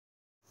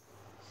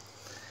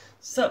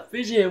Sup,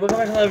 video, welcome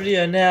back to another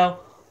video. Now,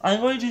 I'm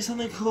going to do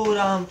something called,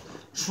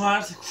 try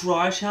not to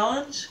cry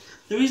challenge.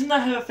 The reason I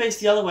have it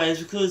faced the other way is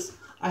because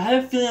I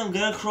have a feeling I'm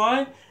gonna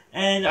cry,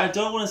 and I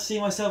don't want to see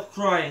myself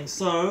crying,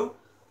 so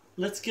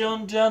let's get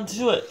on down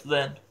to it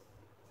then.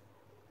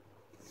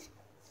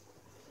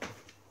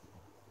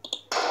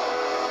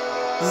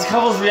 This is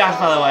couples react,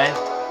 by the way.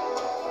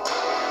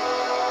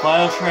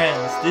 Bio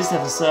trends. This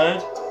episode,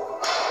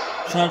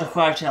 try not to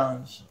cry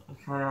challenge.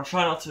 Okay, I'll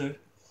try not to.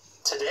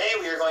 Today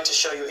we are going to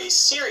show you a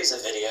series of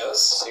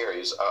videos.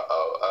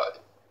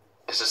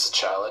 Is this a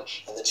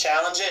challenge? And the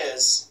challenge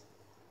is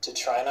to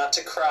try not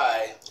to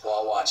cry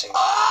while watching.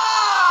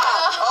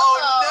 Ah! Oh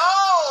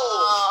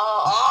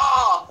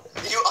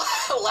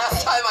no!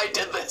 Last time I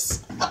did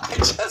this, I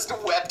just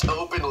wept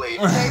openly.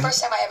 The very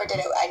first time I ever did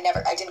it, I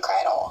didn't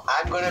cry at all.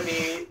 I'm gonna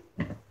be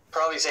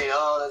probably saying,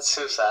 "Oh, that's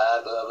so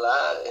sad," blah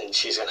blah, and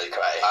she's gonna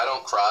cry. I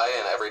don't cry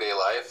in everyday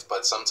life,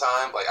 but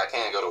sometimes, like, I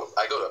go to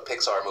a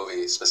Pixar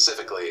movie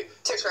specifically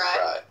to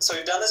cry. So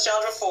we've done this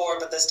challenge before,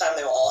 but this time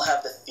they will all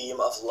have the theme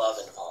of love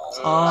involved.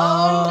 Oh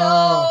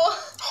no! Oh,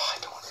 I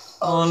don't want to.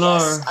 Oh no.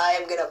 Yes, I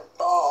am gonna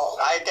bawl.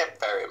 I get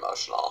very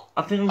emotional.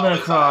 I think I'm gonna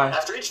cry.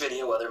 After each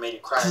video, whether it made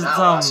you cry or It's, not,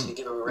 I'll ask you to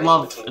give a rating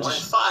love between 1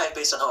 and 5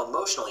 based on how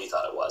emotional you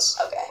thought it was.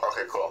 Okay.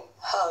 Okay, cool.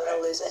 Oh, I'm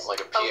gonna lose it.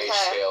 Like a pH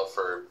scale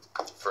for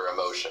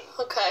emotion.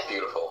 Okay.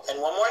 Beautiful.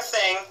 And one more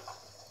thing,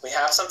 we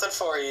have something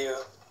for you,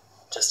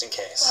 just in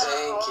case.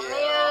 Thank you.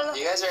 Man.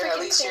 You guys are at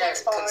least here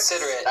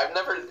considerate. I've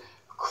never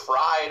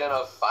cried in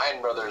a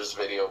Fine Brothers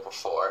video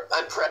before.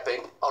 I'm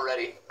prepping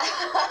already.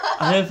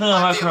 I have a feeling I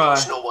I'm might the cry.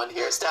 emotional one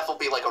here. Steph will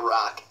be like a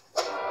rock.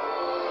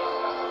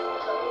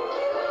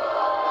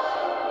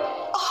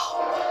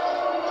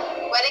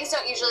 Weddings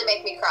don't usually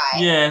make me cry.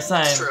 Yeah,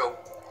 same. It's true.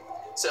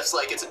 Steph's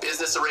like, it's a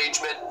business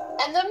arrangement.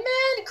 And the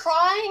man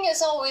crying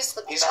is always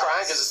the He's best.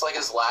 crying because it's like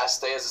his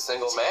last day as a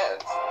single man.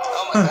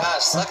 Oh my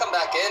gosh, suck him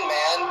back in,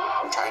 man.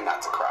 I'm trying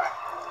not to cry.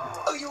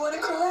 Oh, you wanna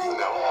cry?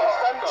 No.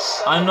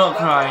 I'm not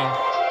crying.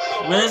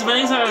 Weddings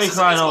don't make me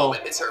cry at all.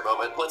 It's her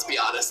moment. Let's be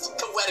honest.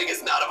 The wedding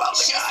is not about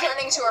the She's guy.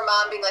 turning to her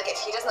mom, being like, if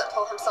he doesn't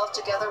pull himself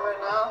together right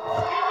now.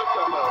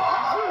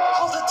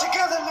 Hold it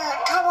together, man.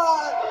 Come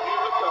on.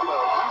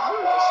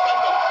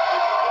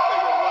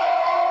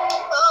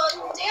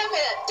 Oh, damn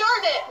it!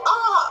 Darn it!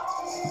 Ah!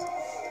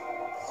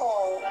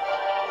 Oh.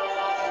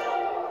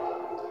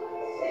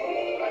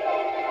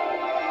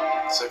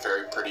 Those are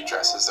very pretty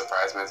dresses the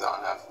bridesmaids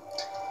don't have.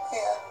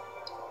 Yeah.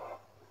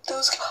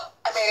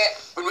 I made it.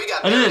 When we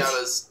got I did married, it. I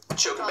was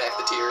choking back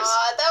the tears.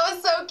 Aw, that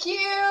was so cute.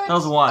 That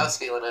was I one. was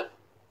feeling it.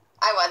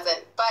 I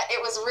wasn't, but it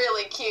was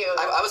really cute.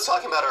 I was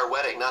talking about our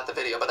wedding, not the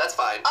video, but that's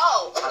fine.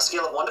 Oh. On a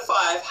scale of 1 to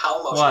 5, how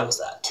emotional One. was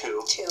that?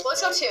 2. 2.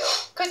 Let's go 2.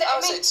 Because I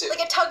would say 2. like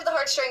it tugged at the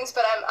heartstrings,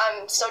 but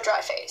I'm so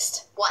dry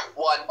faced. 1.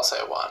 1. I'll say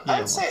 1. Yeah.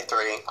 I'd say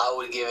 3. I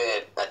would give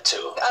it a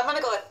 2. I'm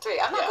gonna go with 3.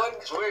 I'm not Yeah, going.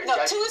 it's weird. No,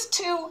 You 2 is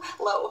too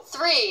low.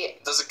 3.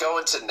 Does it go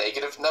into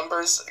negative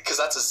numbers? Because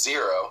that's a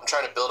 0. I'm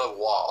trying to build a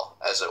wall,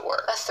 as it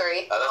were. A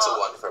 3. That's a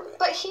 1 for me.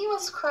 But he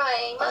was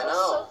crying. That I was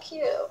know. so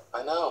cute.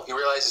 I know. He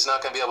realized he's not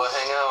going to be able to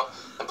hang out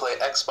and play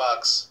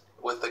Xbox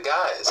with the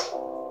guys.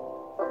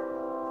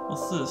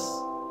 What's this?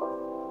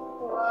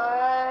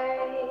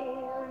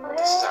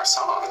 This is our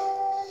song.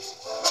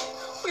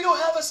 We don't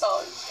have a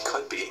song.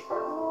 Could be.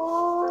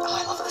 Oh,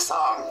 I love the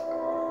song.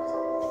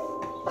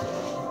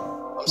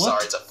 I'm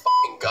sorry, it's a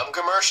fucking gum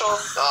commercial?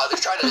 They're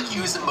trying to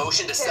use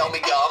emotion to sell me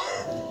gum?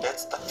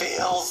 It's the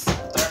feels.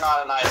 They're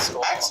not in high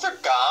school. Extra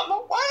gum?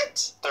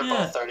 What? They're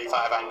Yeah. both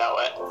 35, I know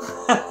it.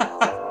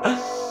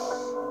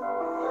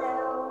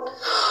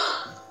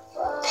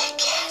 They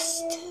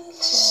kissed.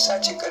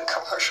 Such a good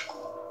commercial.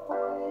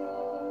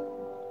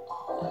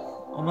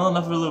 I'm well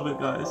enough for a little bit,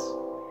 guys.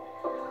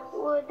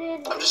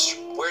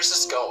 Where's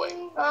this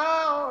going?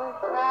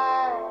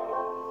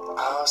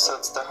 Oh, so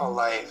it's their whole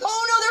life.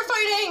 Oh no, they're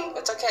fighting.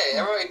 It's okay,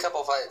 every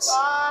couple fights.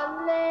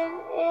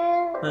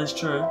 That is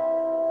true.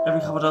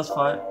 Every couple does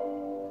fight.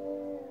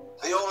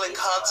 The only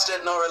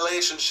constant in our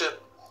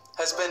relationship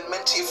has been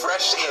minty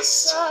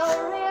freshness.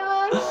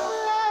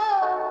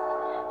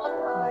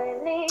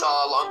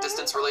 Long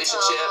distance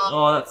relationship.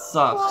 Oh, that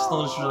sucks.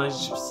 Long distance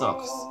relationship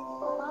sucks.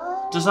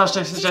 Just ask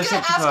He's gonna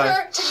ask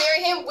her to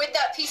marry him with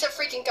that piece of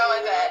freaking gum,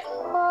 I bet.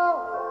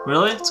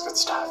 Really? It's good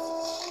stuff.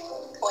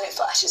 When it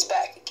flashes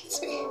back, it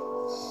gets me.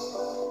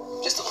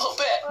 Just a little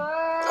bit.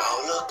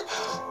 Oh, look.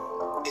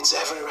 It's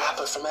every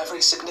rapper from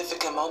every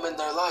significant moment in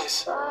their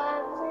life.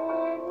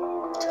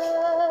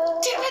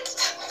 Damn it!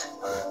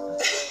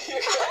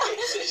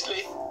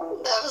 Seriously.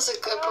 That was a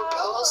good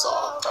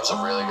proposal. That was a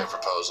really good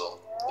proposal.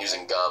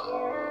 Using gum.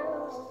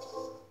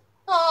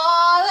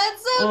 Aw,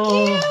 that's so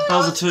cute. That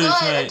was a 2 for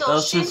me. Until That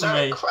was 2 she for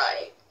started me.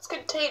 crying. It's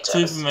contagious.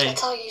 2 for me.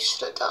 That's how you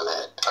should have done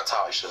it. That's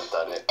how I should have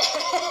done it.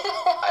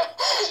 I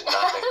did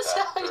not think That's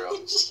that how through.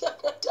 you should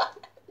have done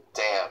it.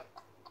 Damn.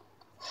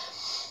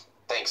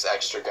 Thanks,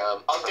 extra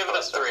gum. I'll give it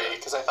a 3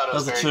 because I thought it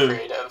was That was a very 2.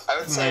 creative. I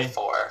would say Me.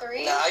 4. 3.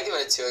 3. Nah, I give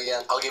it a 2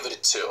 again. I'll give it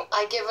a 2.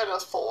 I give it a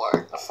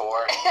 4. A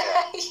 4?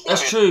 Yeah.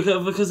 That's true,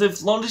 because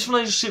if long distance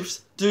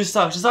relationships do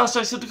suck, just ask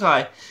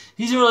Jacksepticeye.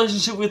 He's in a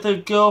relationship with a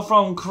girl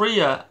from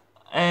Korea,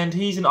 and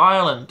he's in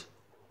Ireland.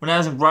 When I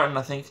was in Brighton,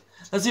 I think.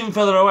 That's even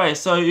further away,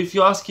 so if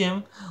you ask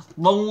him,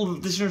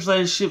 long distance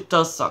relationship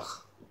does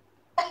suck.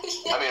 I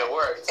mean, it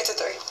worked. It's a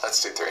 3.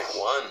 Let's do 3.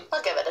 1.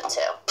 I'll give it a 2.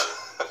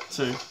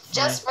 2.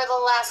 Just for the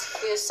last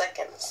few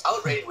seconds. I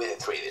would rate it with a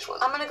 3 this one.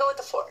 I'm gonna go with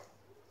the 4.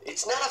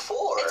 It's not a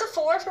 4. It's a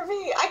 4 for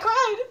me. I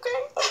cried,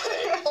 okay?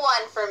 Okay.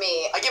 1 for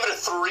me. I give it a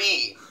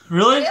 3.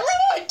 Really? Really?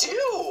 I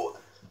do.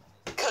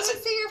 Because I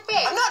see your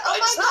face. I'm not. Oh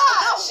it's my not.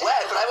 I'm gosh. not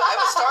wet, but I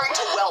was starting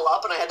to well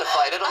up, and I had to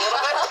fight it a little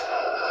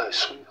bit.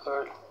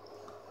 Sweetheart.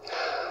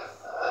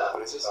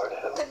 What is this?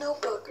 The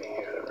Notebook.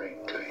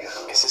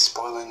 Is this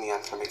spoiling the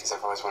end for me? Because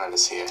I've always wanted to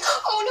see it.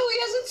 Oh no, he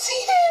hasn't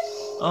seen it.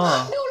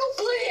 Oh. No, don't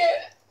play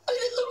it.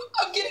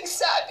 I'm getting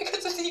sad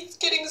because he's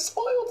getting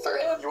spoiled for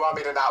him. You want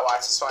me to not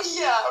watch this one?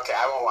 Yeah. Okay,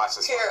 I won't watch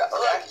this Here, one.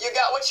 Okay? look, you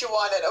got what you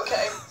wanted,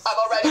 okay? I'm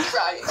already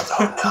crying.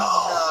 Oh no.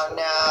 Oh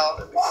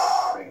no.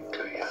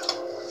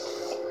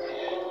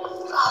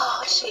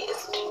 Oh,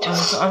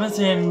 jeez. I haven't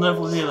seen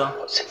Notebook either. I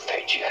was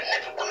afraid you were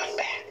never coming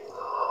back.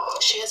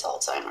 She has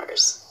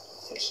Alzheimer's.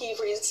 And he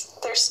reads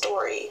their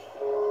story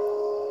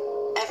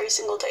every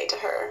single day to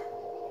her.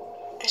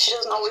 And she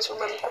doesn't always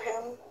remember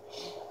him.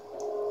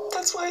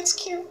 That's why it's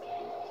cute.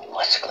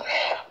 What's going to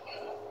happen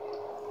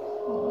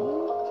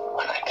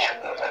when I can't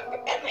remember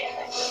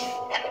anything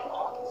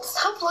anymore?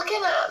 Stop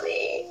looking at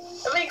me.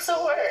 It makes it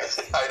worse.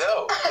 I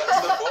know.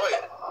 That's the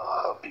point.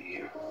 I'll be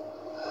here.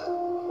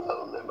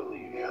 I'll never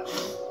leave you.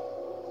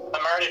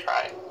 I'm already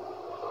crying.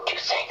 Do you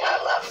think our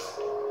love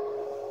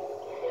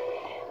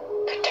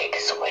could take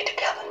us away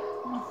together?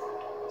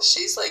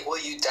 She's like, will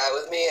you die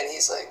with me? And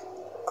he's like,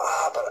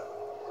 but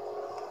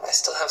I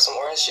still have some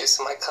orange juice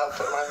in my cup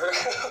in my room.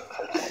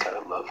 I think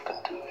our love can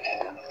do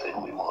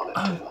anything we want it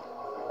to.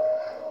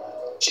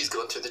 She's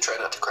going through the try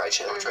not to cry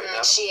challenge right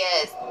now. She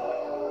is.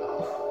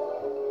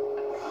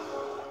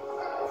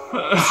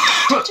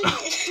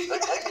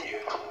 Look at you.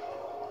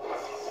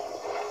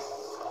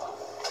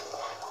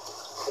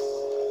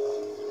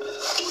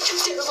 Don't you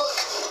dare look.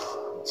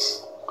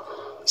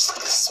 It's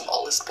like the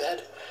smallest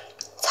bed.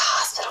 It's a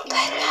hospital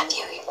bed,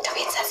 Matthew. Don't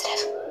be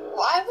insensitive.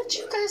 Why would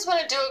you guys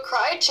want to do a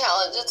cry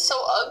challenge? It's so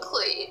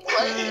ugly.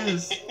 It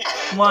is.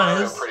 Mine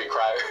We're is. pretty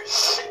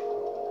criers.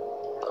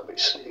 I'll be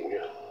seeing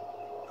you.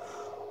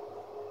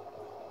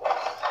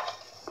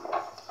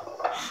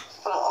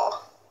 Aww.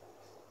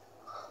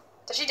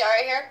 Does she die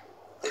right here?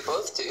 They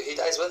both do. He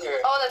dies with her.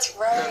 Oh, that's Her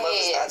love is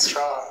right. that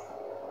strong.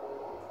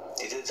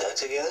 You did that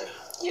together?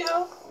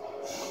 Yeah.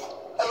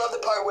 I love the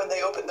part when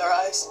they open their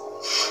eyes.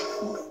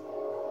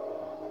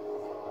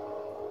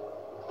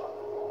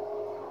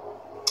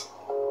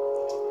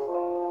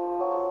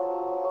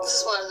 This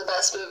is one of the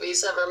best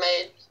movies ever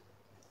made.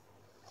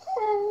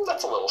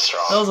 That's a little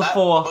strong. That was a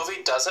 4.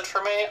 movie does it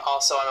for me.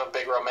 Also, I'm a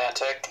big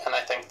romantic, and I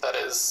think that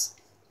is...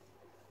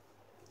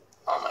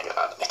 Oh my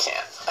god, I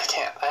can't.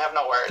 I have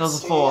no words. That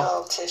was a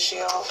 4. Tissue.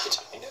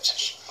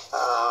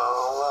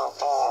 Oh, little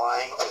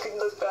boy. I can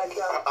look back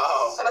up.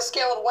 Oh, On a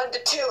scale of 1 to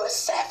 2, a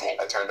 7.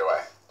 I turned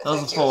away. That was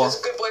Thank a you. 4. That's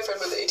a good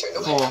boyfriend move that you turned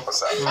away. 4. What's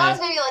that? That was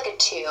maybe like a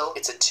 2.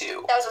 It's a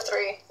 2. That was a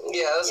 3.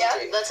 Yeah, that's Yeah, a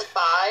 3. that's a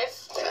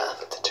 5. Yeah.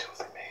 It's a 2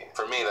 for me.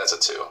 For me, that's a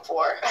 2.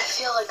 4. I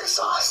feel like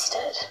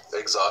exhausted.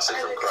 Exhausted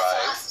from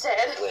crying. Exhausted.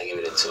 I'm gonna give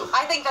it a 2.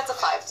 I think that's a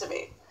 5 to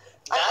me.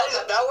 That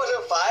wasn't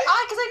a 5?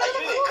 Because I know You the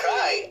didn't movie.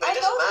 cry. But I it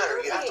doesn't know the matter.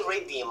 You have to movie.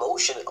 rate the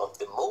emotion of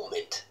the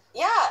moment.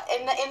 Yeah,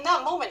 in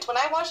that moment, when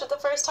I watched it the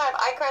first time,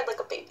 I cried like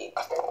a baby.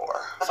 A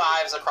 4.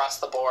 5s across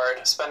the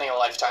board, spending a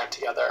lifetime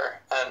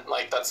together, and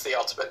like that's the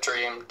ultimate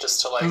dream.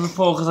 Just to like. It was a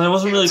 4 because I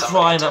wasn't really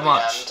crying that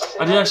much.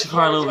 I did actually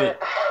cry a little bit.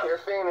 You're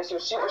famous, you're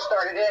a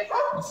superstar today.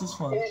 What's this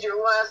one? It is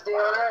your last day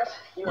on Earth.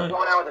 You are Wait.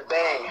 going out with a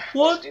bang.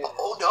 What?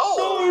 Oh no!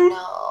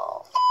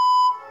 No.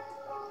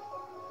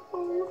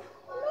 No.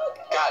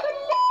 God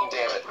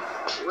damn it!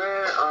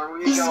 Where are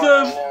we This is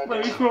going? gonna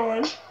make me cry.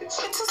 It's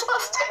his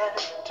last day.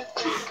 To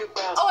think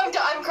about Oh,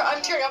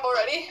 I'm tearing up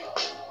already.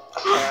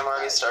 Okay, I'm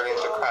already starting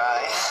to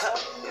cry.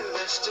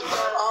 invested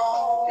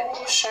Oh,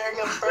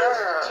 sugar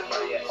burr.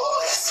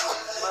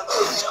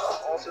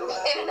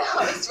 In and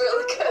Out is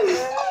really good.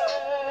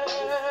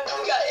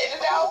 You got In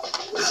and Out.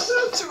 It's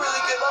a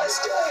really good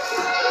last day.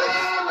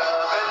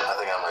 I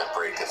think I might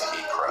break if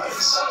he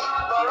cries.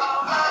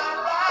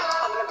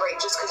 I'm gonna break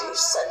just because you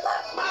said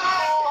that.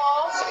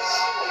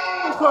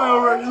 I'm crying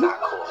already. Not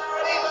cool.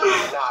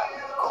 Not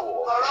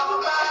cool.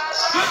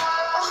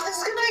 Oh, this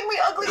is gonna make me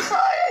ugly cry.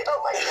 I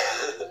don't like it.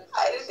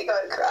 I didn't think I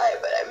would cry,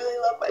 but I really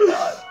love my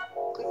dog.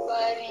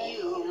 goodbye to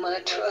you, my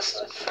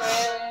trusted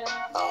friend.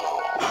 Oh.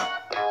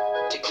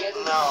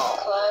 Together No. we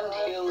climbed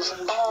hills and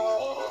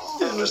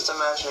trees. I'm just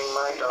imagining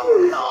my dog.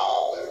 No.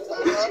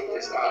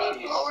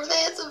 Oh, were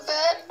they at the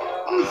vet? I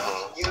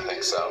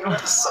think so.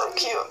 So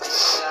cute.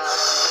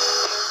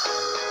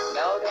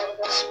 Now that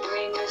the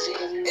spring is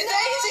in,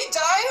 Is he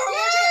dying? Are we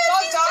watching a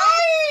dog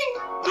dying?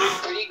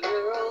 pretty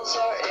girls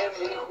are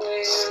everywhere.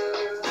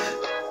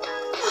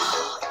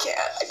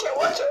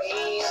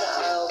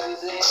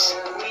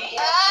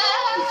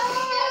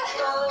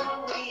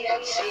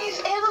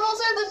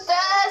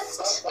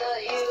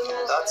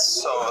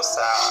 So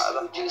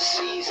sad. Just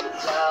seasons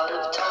out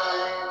of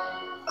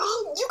time.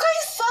 Oh, you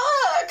guys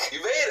suck.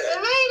 You made it.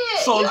 I made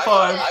it. Solid You 5.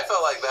 I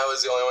felt like that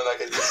was the only one that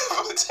could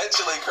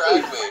potentially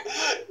crack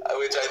me,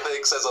 which I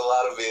think says a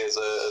lot of me as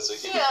a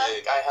human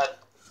being. I had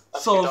a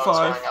few Solid dogs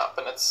 5. growing up,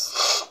 and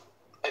it's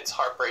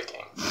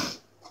heartbreaking,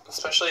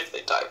 especially if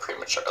they die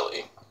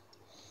prematurely.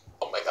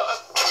 Oh my god.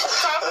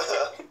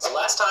 So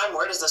last time,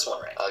 where does this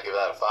one rank? I'll give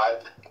that a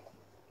 5.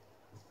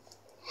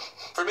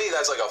 For me,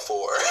 that's like a 4.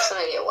 I'm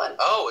gonna get 1.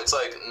 Oh, it's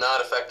like not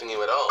affecting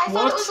you at all. I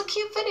thought it was a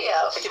cute video.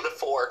 I give it a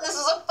 4. This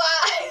is a 5.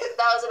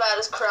 That was about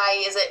as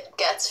cryy as it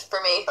gets for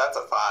me. That's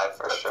a 5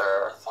 for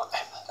sure.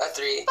 A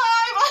 3. 5.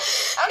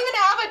 I don't even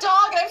have a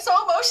dog, and I'm so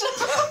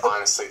emotional.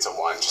 Honestly, it's a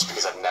 1 just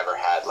because I've never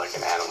had like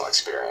an animal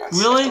experience.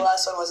 Really? The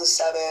last one was a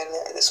 7,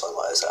 and this one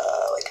was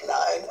like a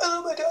 9.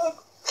 Oh my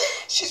dog.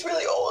 She's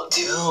really old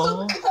too.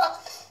 Oh.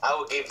 I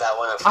will give that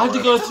one a 4. I had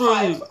to go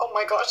through. Oh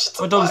my gosh, it's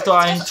a My dog's 5.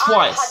 dying Because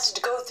twice. I had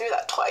to go through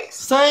that twice.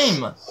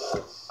 Same.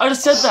 I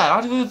just said that. I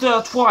had to go through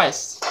that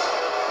twice.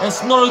 And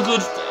it's not a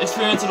good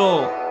experience at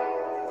all.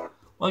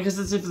 Well, I guess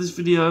that's it for this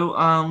video.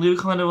 Leave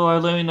a comment below.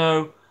 Let me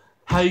know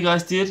how you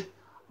guys did.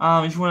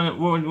 If you want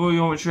what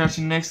you want me to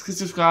reaction next, click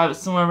subscribe. It's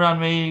somewhere around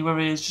me, wherever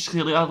it is. Just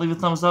leave a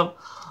thumbs up.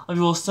 I love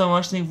you all so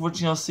much. Thank you for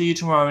watching. I'll see you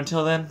tomorrow.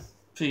 Until then,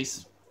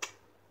 peace.